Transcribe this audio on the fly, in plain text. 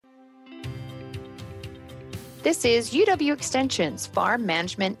This is UW Extension's Farm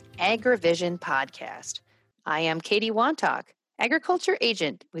Management AgriVision podcast. I am Katie Wantock, Agriculture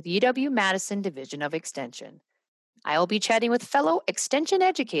Agent with UW-Madison Division of Extension. I will be chatting with fellow Extension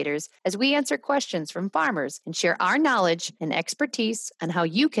educators as we answer questions from farmers and share our knowledge and expertise on how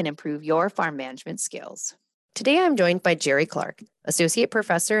you can improve your farm management skills. Today I'm joined by Jerry Clark, Associate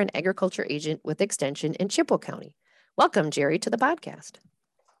Professor and Agriculture Agent with Extension in Chippewa County. Welcome, Jerry, to the podcast.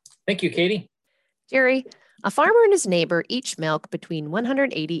 Thank you, Katie. Jerry, a farmer and his neighbor each milk between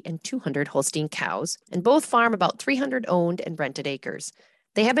 180 and 200 Holstein cows, and both farm about 300 owned and rented acres.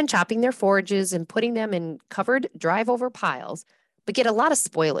 They have been chopping their forages and putting them in covered drive-over piles, but get a lot of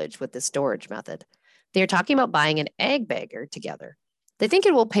spoilage with this storage method. They are talking about buying an ag bagger together. They think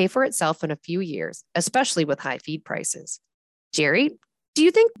it will pay for itself in a few years, especially with high feed prices. Jerry, do you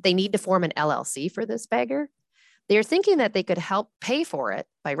think they need to form an LLC for this bagger? They are thinking that they could help pay for it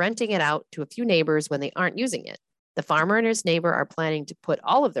by renting it out to a few neighbors when they aren't using it. The farmer and his neighbor are planning to put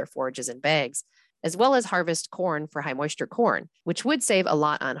all of their forages in bags, as well as harvest corn for high moisture corn, which would save a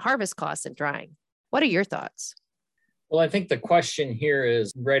lot on harvest costs and drying. What are your thoughts? Well, I think the question here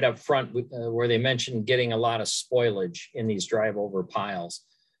is right up front where they mentioned getting a lot of spoilage in these drive-over piles.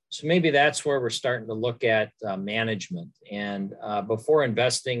 So maybe that's where we're starting to look at management. And before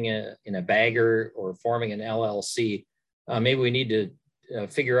investing in a bagger or forming an LLC, maybe we need to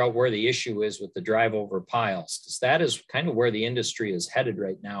figure out where the issue is with the drive-over piles, because that is kind of where the industry is headed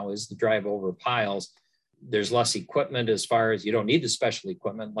right now, is the drive-over piles. There's less equipment as far as you don't need the special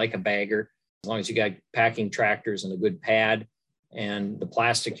equipment like a bagger, as long as you got packing tractors and a good pad and the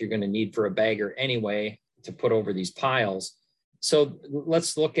plastic you're going to need for a bagger anyway to put over these piles. So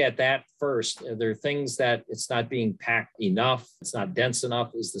let's look at that first. Are there things that it's not being packed enough? It's not dense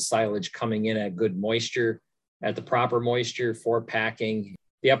enough? Is the silage coming in at good moisture, at the proper moisture for packing?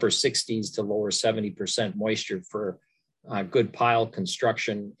 The upper 60s to lower 70% moisture for good pile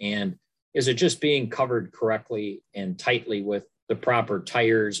construction. And is it just being covered correctly and tightly with the proper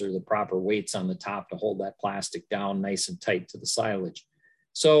tires or the proper weights on the top to hold that plastic down nice and tight to the silage?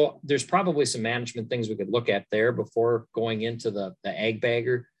 So there's probably some management things we could look at there before going into the ag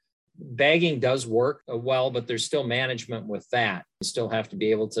bagger. Bagging does work well, but there's still management with that. You still have to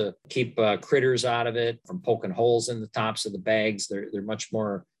be able to keep critters out of it from poking holes in the tops of the bags. They're much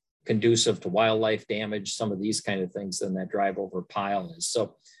more conducive to wildlife damage, some of these kind of things, than that drive-over pile is.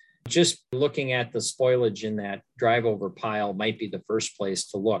 So just looking at the spoilage in that drive-over pile might be the first place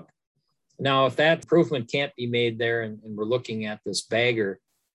to look. Now, if that improvement can't be made there and we're looking at this bagger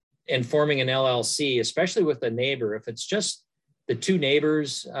and forming an LLC, especially with a neighbor, if it's just the two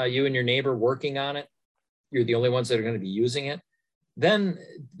neighbors, you and your neighbor working on it, you're the only ones that are going to be using it, then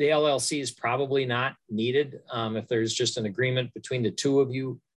the LLC is probably not needed. If there's just an agreement between the two of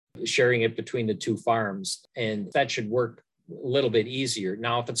you, sharing it between the two farms, and that should work a little bit easier.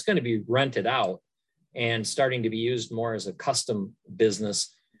 Now, if it's going to be rented out and starting to be used more as a custom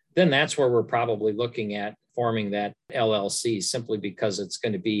business, then that's where we're probably looking at forming that LLC, simply because it's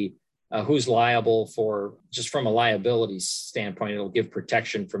going to be who's liable for, just from a liability standpoint, it'll give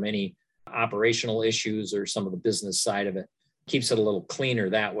protection from any operational issues or some of the business side of it. Keeps it a little cleaner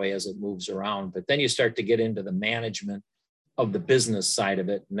that way as it moves around. But then you start to get into the management of the business side of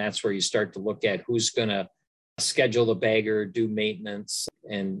it. And that's where you start to look at who's going to schedule the bagger, do maintenance,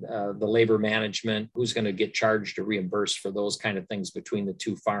 and the labor management, who's going to get charged or reimbursed for those kind of things between the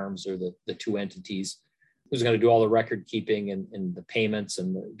two farms or the two entities, who's going to do all the record keeping and the payments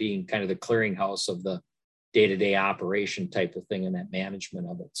and being kind of the clearinghouse of the day-to-day operation type of thing and that management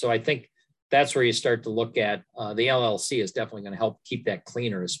of it. So I think that's where you start to look at the LLC is definitely going to help keep that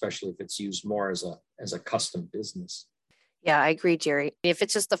cleaner, especially if it's used more as a custom business. Yeah, I agree, Jerry. If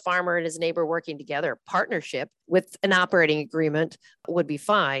it's just the farmer and his neighbor working together, partnership with an operating agreement would be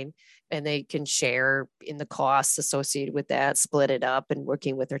fine. And they can share in the costs associated with that, split it up, and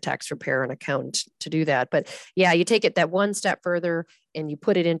working with their tax preparer and accountant to do that. But yeah, you take it that one step further and you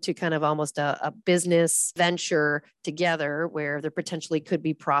put it into kind of almost a business venture together where there potentially could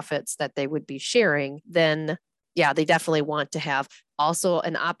be profits that they would be sharing, then yeah, they definitely want to have also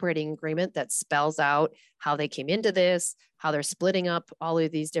an operating agreement that spells out how they came into this, how they're splitting up all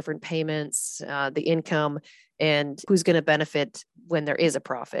of these different payments, the income, and who's going to benefit when there is a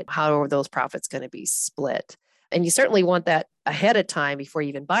profit. How are those profits going to be split? And you certainly want that ahead of time before you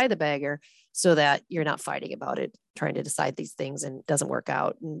even buy the bagger so that you're not fighting about it, trying to decide these things and it doesn't work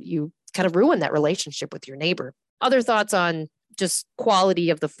out. And you kind of ruin that relationship with your neighbor. Other thoughts on just quality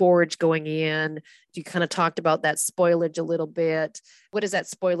of the forage going in? You kind of talked about that spoilage a little bit. What does that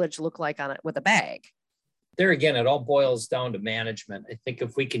spoilage look like on it with a bag? There again, it all boils down to management. I think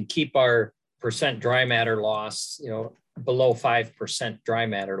if we can keep our dry matter loss, below 5% dry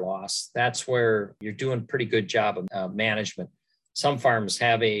matter loss, that's where you're doing a pretty good job of management. Some farms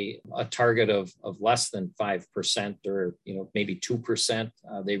have a target of less than 5% or, maybe 2%.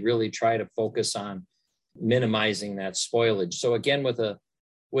 They really try to focus on minimizing that spoilage. So again, with a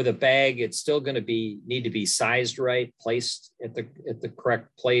bag, it's still going to need to be sized right, placed at the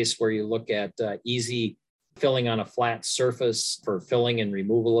correct place where you look at easy filling on a flat surface for filling and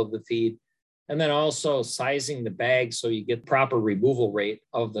removal of the feed. And then also sizing the bag so you get proper removal rate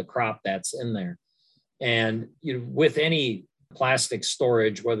of the crop that's in there. And with any plastic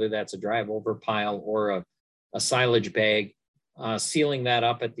storage, whether that's a drive over pile or a silage bag, sealing that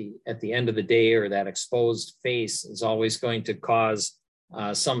up at the end of the day, or that exposed face, is always going to cause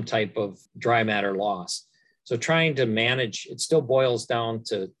some type of dry matter loss. So trying to manage, it still boils down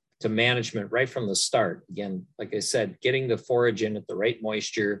to management right from the start. Again, like I said, getting the forage in at the right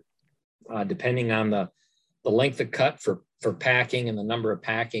moisture, depending on the length of cut for packing and the number of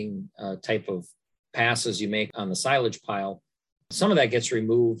packing type of passes you make on the silage pile. Some of that gets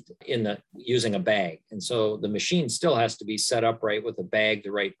removed using a bag. And so the machine still has to be set up right with a bag,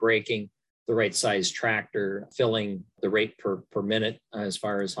 the right braking, the right size tractor, filling the rate per minute as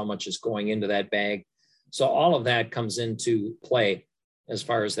far as how much is going into that bag. So all of that comes into play as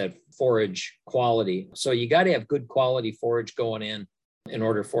far as that forage quality. So you got to have good quality forage going in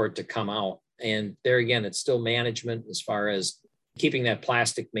order for it to come out. And there again, it's still management as far as keeping that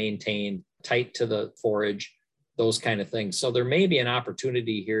plastic maintained tight to the forage, those kind of things. So there may be an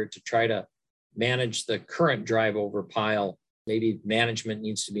opportunity here to try to manage the current drive over pile. Maybe management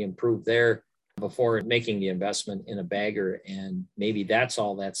needs to be improved there before making the investment in a bagger. And maybe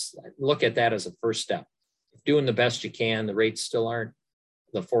look at that as a first step. Doing the best you can, the rates still aren't,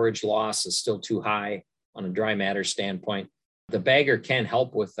 the forage loss is still too high on a dry matter standpoint. The bagger can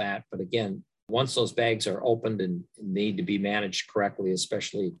help with that. But again, once those bags are opened and need to be managed correctly,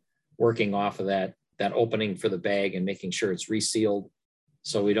 especially working off of that opening for the bag and making sure it's resealed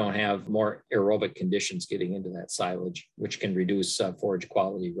so we don't have more aerobic conditions getting into that silage, which can reduce forage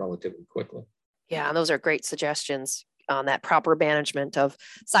quality relatively quickly. Yeah, and those are great suggestions on that proper management of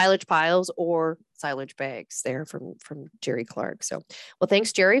silage piles or silage bags there from Jerry Clark. So, well,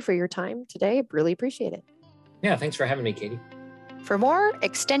 thanks, Jerry, for your time today. Really appreciate it. Yeah, thanks for having me, Katie. For more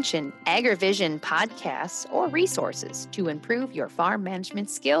Extension AgriVision podcasts or resources to improve your farm management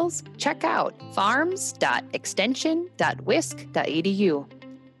skills, check out farms.extension.wisc.edu.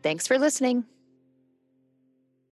 Thanks for listening.